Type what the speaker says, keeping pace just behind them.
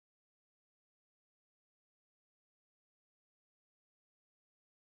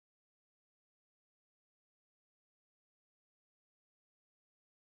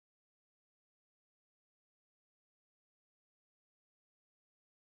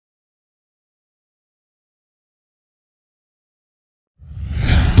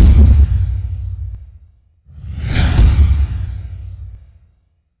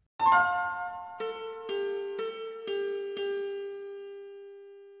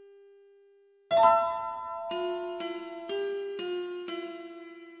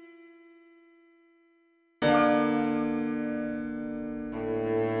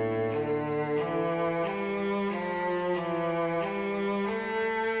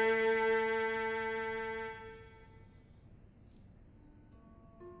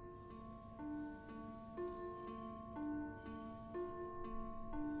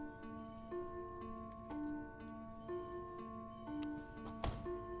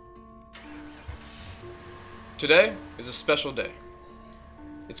Today is a special day.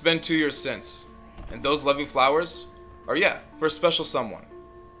 It's been 2 years since, and those lovely flowers are, for a special someone.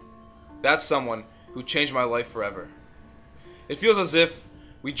 That's someone who changed my life forever. It feels as if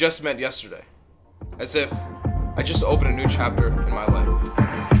we just met yesterday. As if I just opened a new chapter in my life.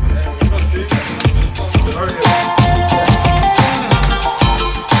 Hey, what's up, Steve?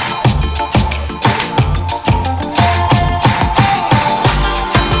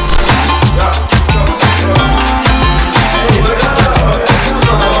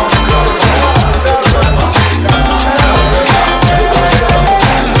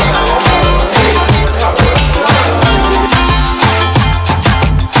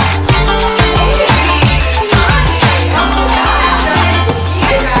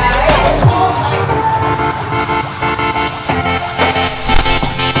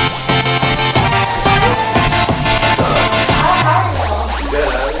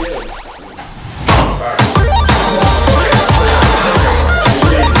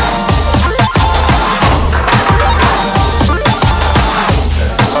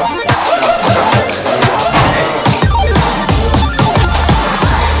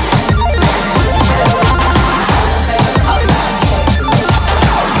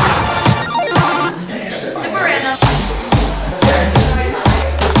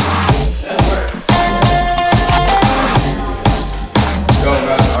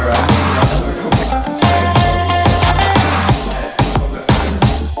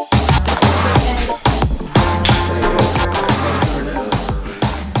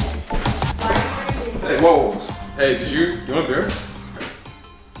 Whoa! Hey, do you want a beer?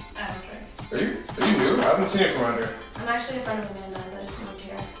 I don't drink. Are you new? I haven't seen it from around here. I'm actually a friend of Amanda's. I just moved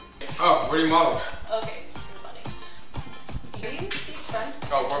here. Oh, where do you model? Okay, you're funny. Are you Steve's friend?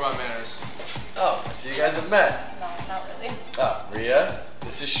 Oh, what about manners? Oh, I see you guys have met. No, not really. Oh, Ria,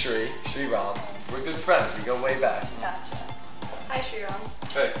 this is Shriram. We're good friends. We go way back. Gotcha. Hi,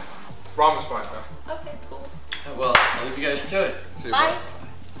 Shriram. Hey, Rom is fine though. Okay, cool. Well, I'll leave you guys to it. See you, Bye. bro.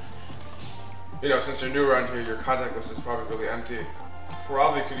 You know, since you're new around here, your contact list is probably really empty.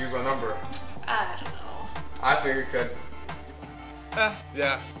 Probably could use my number. I don't know. I figured you could.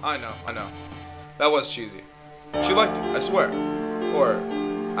 Yeah, I know. That was cheesy. She liked it, I swear. Or,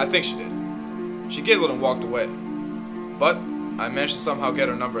 I think she did. She giggled and walked away. But, I managed to somehow get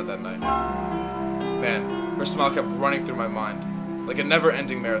her number that night. Man, her smile kept running through my mind, like a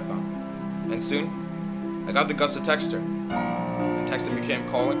never-ending marathon. And soon, I got the guts to text her. And texting became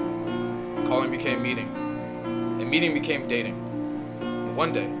calling. Calling became meeting, and meeting became dating. And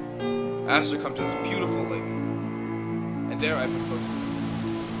one day, I asked her to come to this beautiful lake, and there I proposed to her.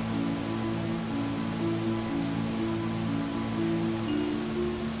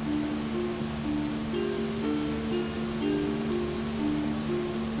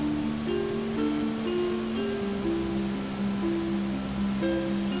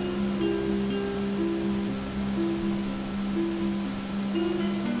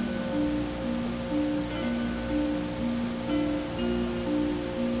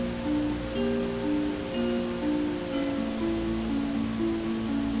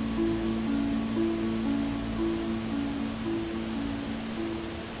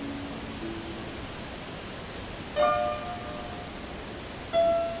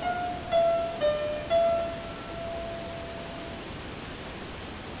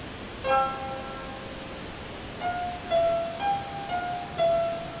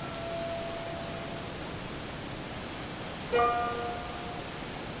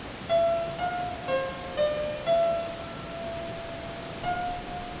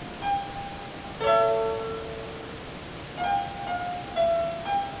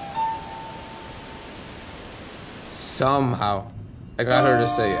 Somehow, I got her to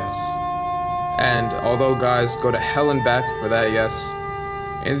say yes. And although guys go to hell and back for that yes,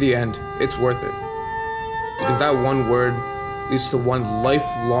 in the end, it's worth it. Because that one word leads to one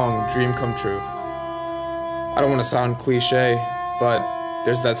lifelong dream come true. I don't want to sound cliche, but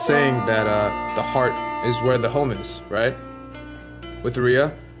there's that saying that the heart is where the home is, right? With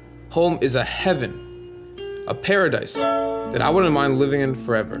Ria, home is a heaven, a paradise that I wouldn't mind living in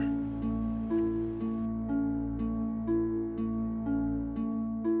forever.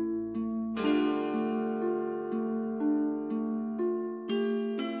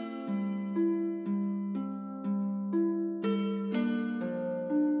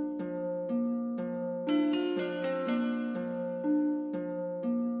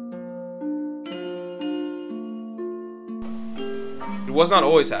 It was not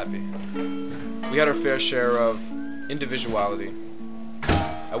always happy. We had our fair share of individuality.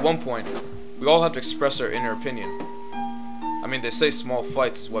 At one point, we all have to express our inner opinion. I mean, they say small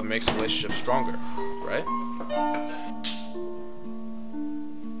fights is what makes a relationship stronger, right?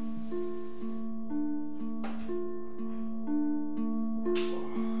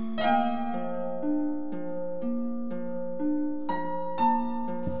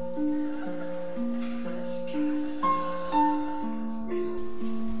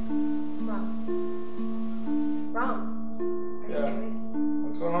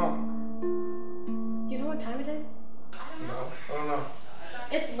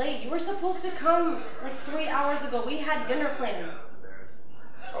 It's late. You were supposed to come like 3 hours ago. We had dinner plans.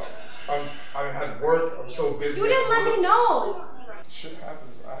 I had work. I'm so busy. You didn't let me know. Shit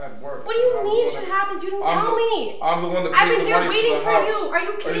happens. I had work. What do you mean shit happens? You didn't tell me. I'm the one that I've pays been the here money waiting for the for house. you. Are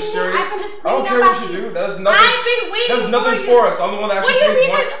you kidding Are you me? serious? I've been just I don't cleaning care up what after you do. That's nothing. I've been waiting There's nothing for for us. I'm the one that What actually do you pays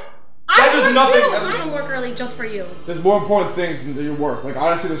mean? money. I That is work nothing. too. I don't work early just for you. There's more important things than your work. Like,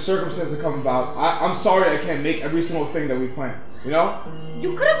 honestly, the circumstances that come about. I'm sorry I can't make every single thing that we plan. You know?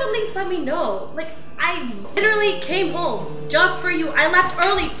 You could have at least let me know. Like, I literally came home just for you. I left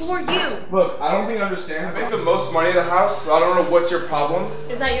early for you. Look, I don't think you understand. I make the most money in the house, so I don't know what's your problem.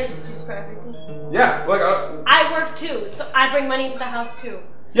 Is that your excuse for everything? Yeah, like, I work too, so I bring money into the house too.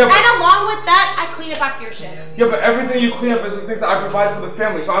 Yeah, but, and along with that, I clean up after your shift. Yeah, but everything you clean up is the things that I provide for the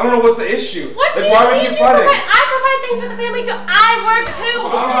family, so I don't know what's the issue. What like, do why you would mean you fighting? I provide things for the family too. I work too.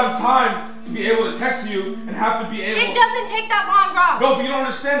 Well, I don't have time to be able to text you and have to be able. It doesn't take that long, Rob. No, but you don't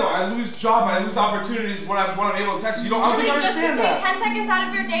understand though. I lose job, I lose opportunities when I'm able to text you. I don't think you understand just to that. take 10 seconds out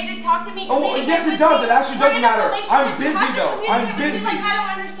of your day to talk to me. Oh, yes, it does. It actually does matter. I'm busy though. I'm busy. Like, I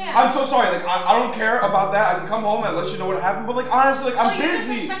don't understand. I'm so sorry. Like, I don't care about that. I can come home and let you know what happened. But like, honestly, like, I'm you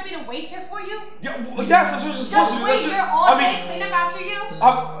busy. just expect me to wait here for you? Yeah, well, yes, that's what you're supposed to do. Wait here all day, clean up after you?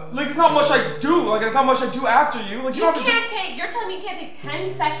 Like, it's not much I do. Like, it's not much I do after you. Like, you don't have to You're telling me you can't take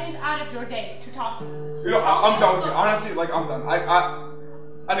 10 seconds out of your day to talk to me. You know, I'm done with you. Honestly, like, I'm done.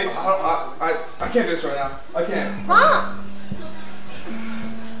 I need to. I can't do this right now. I can't. Mom!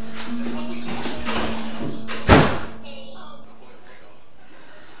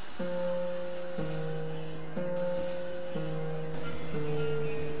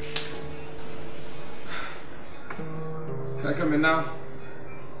 Can I come in now?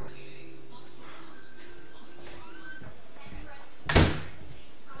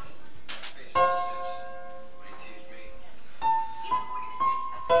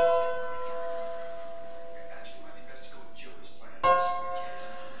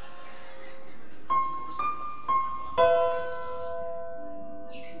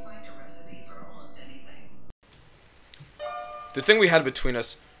 The thing we had between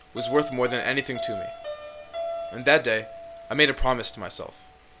us was worth more than anything to me. And that day, I made a promise to myself,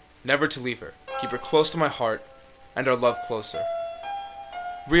 never to leave her, keep her close to my heart, and our love closer.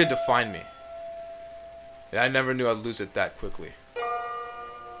 Rhea defined me, and I never knew I'd lose it that quickly.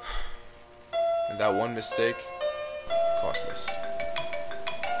 And that one mistake cost us.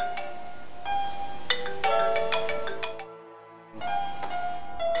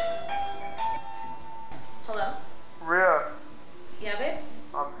 Hello? Rhea, Yeah, babe?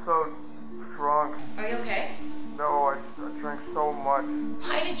 I'm so drunk. Are you okay? No, I drank so much.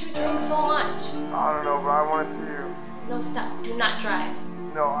 Why did you drink so much? I don't know, but I want to see you. No, stop. Do not drive.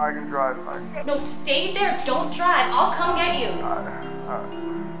 No, I can drive. No, stay there. Don't drive. I'll come get you.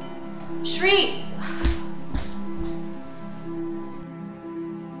 Shri!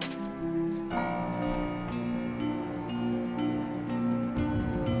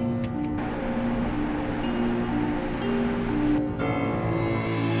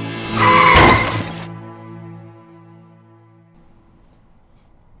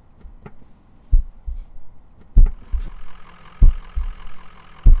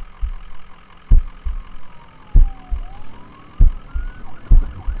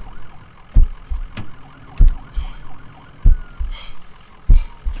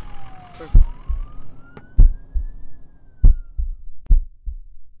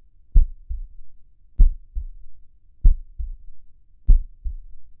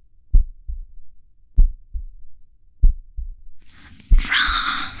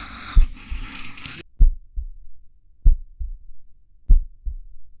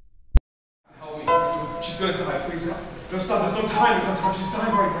 She's gonna die, please. No, stop, there's no time, there's no time. She's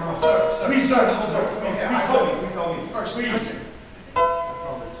dying right now. Sir. Please, sir, please help me, please help me. First, please. I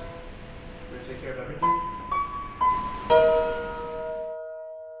promise. We're gonna take care of everything.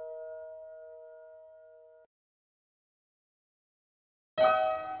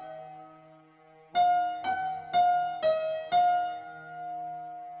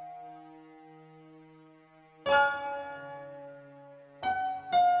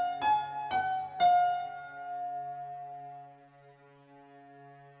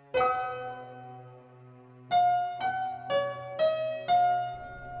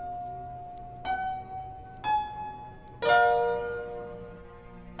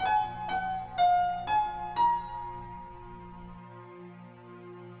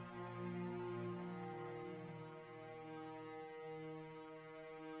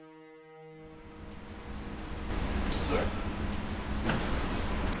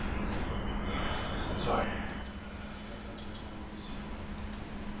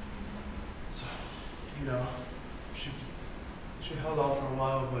 you know, she held on for a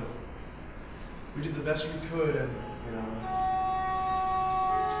while, but we did the best we could, and you know.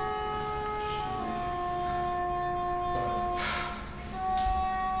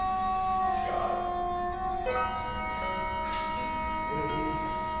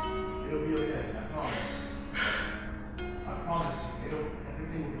 It'll be okay. I promise. I promise you.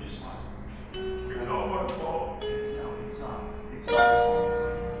 Everything will be just fine. It's all my fault. No, it's not. It's not your fault.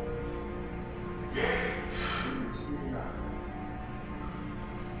 It's really not.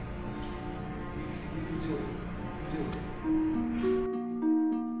 You can do it. You can do it.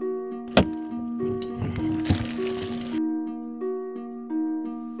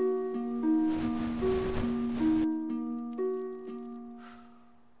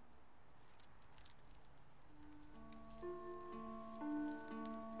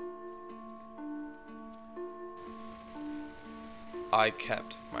 I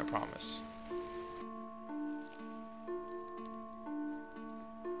kept my promise.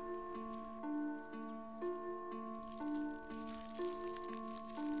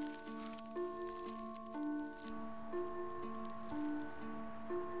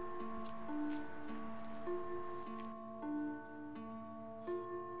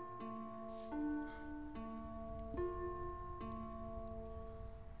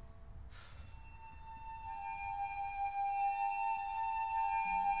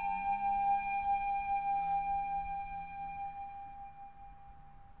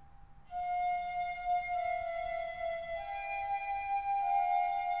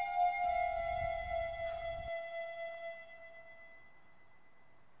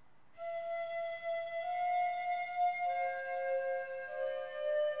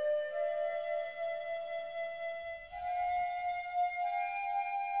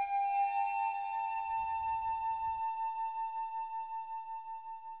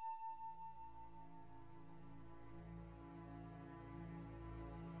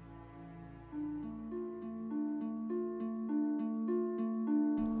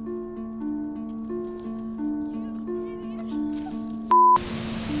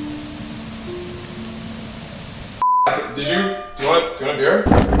 Do you want a beer?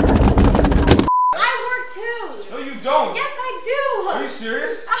 I work too. No, you don't. Yes, I do. Are you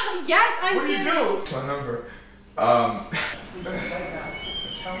serious? Yes, I'm What do you serious. do? My number. Did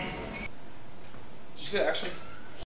you say actually?